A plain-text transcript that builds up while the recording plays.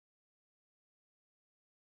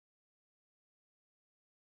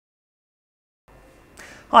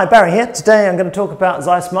Hi, Barry here. Today I'm going to talk about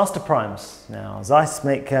Zeiss MasterPrimes. Now, Zeiss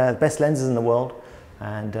make the best lenses in the world,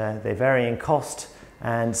 and they vary in cost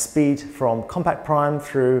and speed from compact prime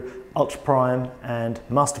through ultra prime and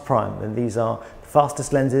master prime. And these are the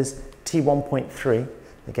fastest lenses, T1.3.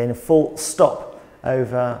 They gain a full stop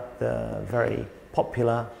over the very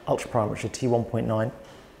popular ultra prime, which are T1.9.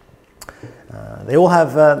 They all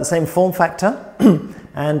have the same form factor,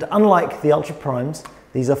 and unlike the ultra primes,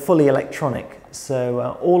 these are fully electronic.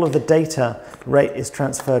 So all of the data rate is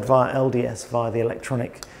transferred via LDS, via the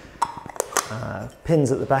electronic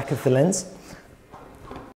pins at the back of the lens.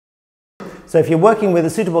 So if you're working with a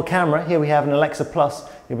suitable camera, here we have an Alexa Plus,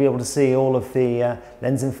 you'll be able to see all of the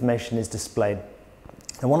lens information is displayed.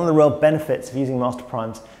 And one of the real benefits of using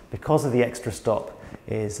MasterPrimes, because of the extra stop,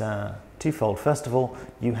 is twofold. First of all,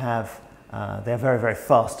 you have they're very, very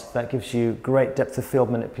fast. That gives you great depth of field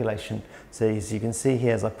manipulation. So as you can see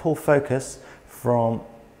here, as I pull focus from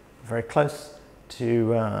very close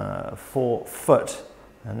to 4 foot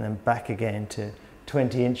and then back again to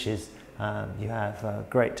 20 inches, you have a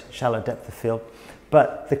great shallow depth of field.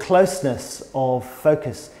 But the closeness of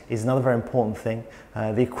focus is another very important thing.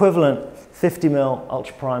 The equivalent 50mm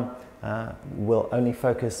ultra prime will only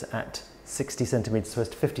focus at 60 centimeters, as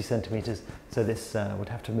opposed to 50 centimeters. So this would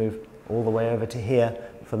have to move all the way over to here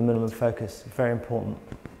for the minimum focus. Very important.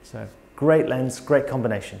 So great lens, great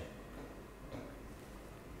combination.